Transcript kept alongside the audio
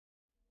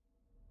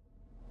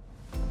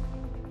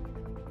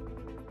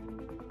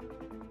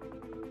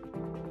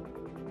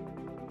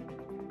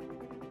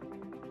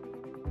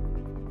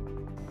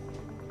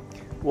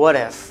What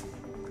if?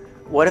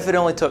 What if it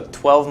only took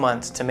 12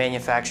 months to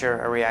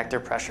manufacture a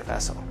reactor pressure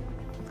vessel?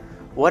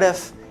 What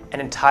if an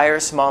entire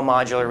small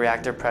modular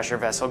reactor pressure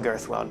vessel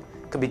girth weld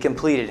could be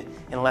completed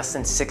in less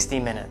than 60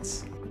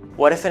 minutes?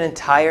 What if an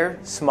entire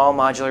small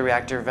modular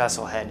reactor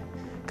vessel head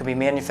could be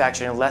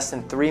manufactured in less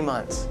than 3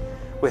 months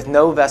with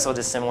no vessel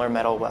dissimilar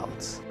metal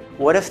welds?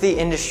 What if the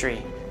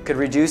industry could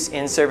reduce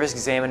in-service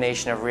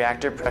examination of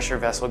reactor pressure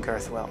vessel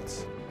girth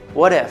welds?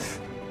 What if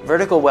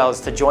vertical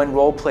welds to join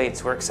roll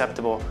plates were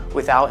acceptable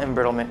without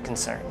embrittlement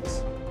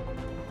concerns?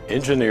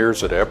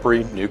 Engineers at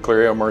EPRI,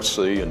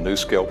 NAMRC and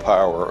NuScale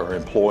Power are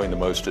employing the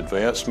most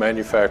advanced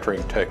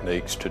manufacturing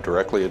techniques to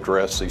directly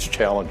address these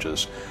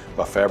challenges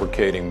by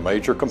fabricating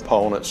major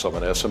components of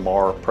an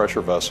SMR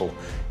pressure vessel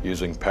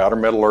using powder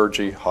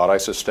metallurgy, hot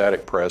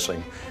isostatic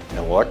pressing, and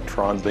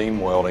electron beam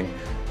welding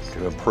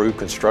to improve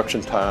construction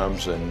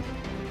times and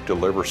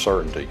deliver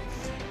certainty.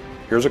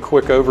 Here's a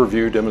quick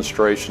overview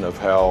demonstration of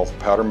how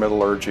powder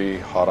metallurgy,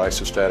 hot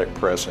isostatic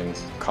pressing,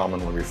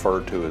 commonly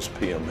referred to as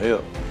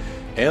PM-HIP,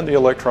 and the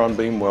electron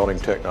beam welding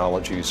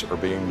technologies are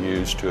being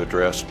used to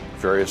address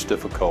various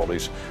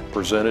difficulties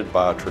presented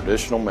by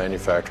traditional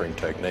manufacturing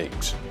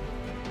techniques.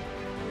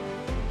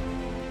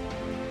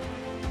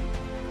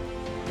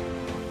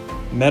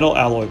 Metal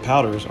alloy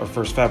powders are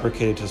first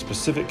fabricated to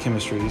specific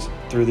chemistries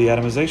through the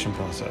atomization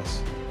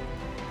process.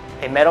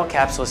 A metal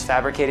capsule is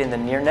fabricated in the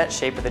near-net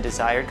shape of the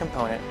desired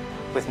component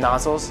with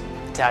nozzles,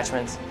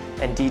 attachments,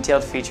 and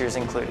detailed features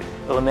included,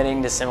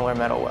 eliminating dissimilar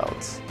metal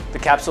welds. The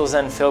capsule is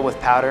then filled with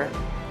powder,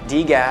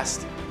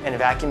 degassed, and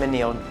vacuum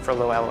annealed for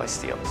low alloy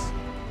steels.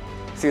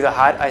 Through the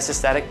hot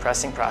isostatic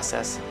pressing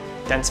process,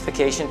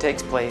 densification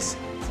takes place,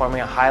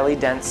 forming a highly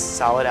dense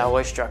solid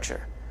alloy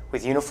structure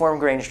with uniform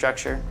grain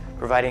structure,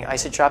 providing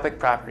isotropic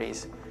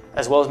properties,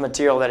 as well as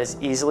material that is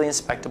easily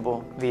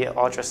inspectable via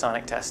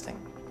ultrasonic testing.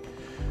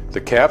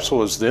 The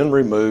capsule is then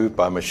removed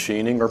by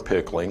machining or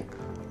pickling,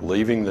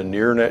 leaving the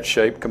near-net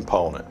shape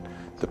component.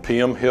 The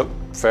PM-HIP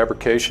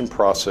fabrication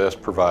process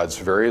provides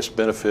various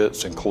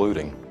benefits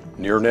including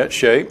near-net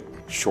shape,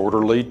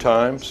 shorter lead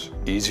times,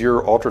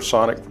 easier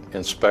ultrasonic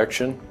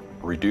inspection,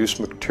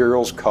 reduced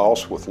materials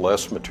costs with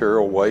less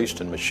material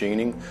waste in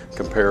machining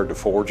compared to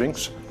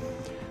forgings,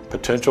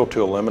 potential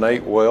to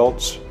eliminate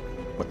welds,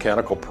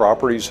 mechanical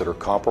properties that are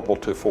comparable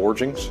to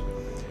forgings,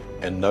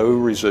 and no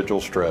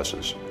residual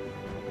stresses.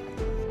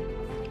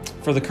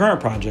 For the current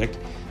project,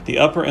 the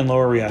upper and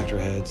lower reactor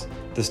heads,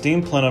 the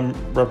steam plenum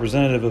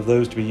representative of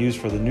those to be used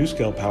for the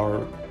NuScale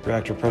Power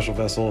reactor pressure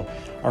vessel,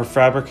 are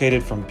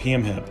fabricated from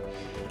PM-HIP.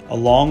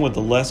 Along with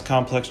the less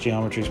complex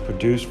geometries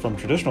produced from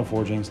traditional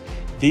forgings,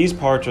 these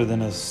parts are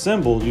then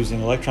assembled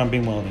using electron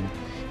beam welding,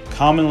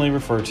 commonly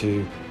referred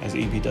to as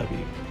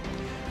EPW.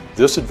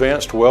 This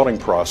advanced welding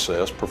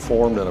process,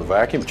 performed in a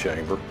vacuum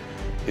chamber,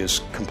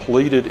 is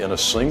completed in a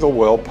single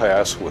weld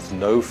pass with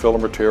no filler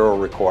material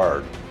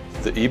required.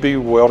 The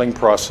EB welding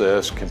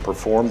process can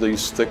perform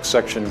these thick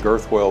section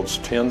girth welds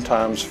 10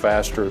 times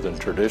faster than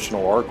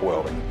traditional arc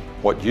welding.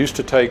 What used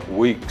to take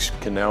weeks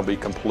can now be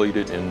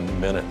completed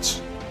in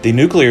minutes. The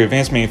Nuclear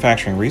Advanced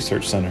Manufacturing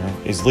Research Center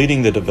is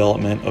leading the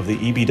development of the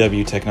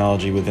EBW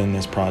technology within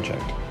this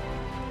project.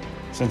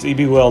 Since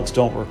EB welds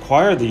don't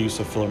require the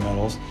use of filler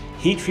metals,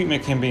 heat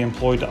treatment can be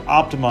employed to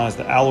optimize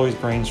the alloy's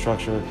grain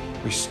structure,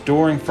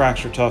 restoring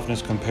fracture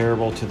toughness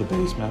comparable to the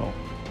base metal.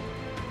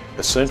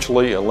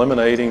 Essentially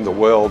eliminating the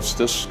welds,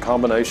 this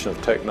combination of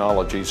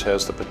technologies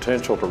has the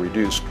potential to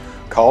reduce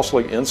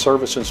costly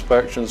in-service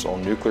inspections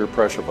on nuclear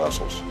pressure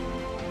vessels.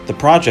 The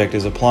project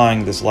is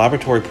applying this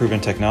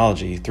laboratory-proven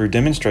technology through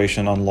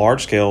demonstration on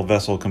large-scale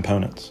vessel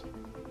components.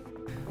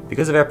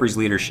 Because of EPRI's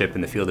leadership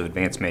in the field of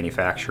advanced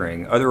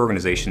manufacturing, other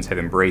organizations have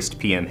embraced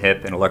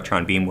PM-HIP and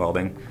electron beam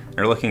welding and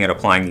are looking at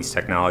applying these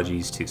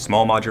technologies to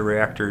small modular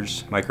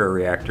reactors,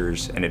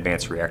 microreactors, and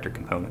advanced reactor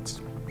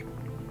components.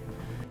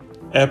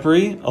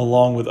 EPRI,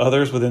 along with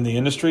others within the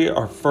industry,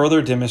 are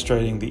further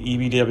demonstrating the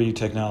EBW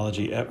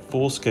technology at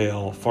full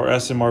scale for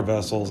SMR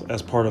vessels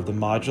as part of the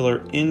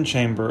modular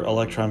in-chamber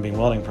electron beam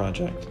welding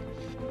project.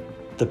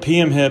 The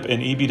PM-HIP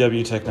and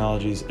EBW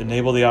technologies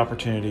enable the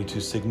opportunity to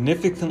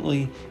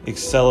significantly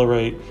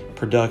accelerate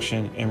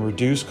production and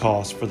reduce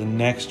costs for the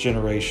next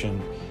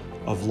generation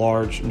of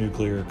large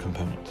nuclear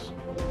components.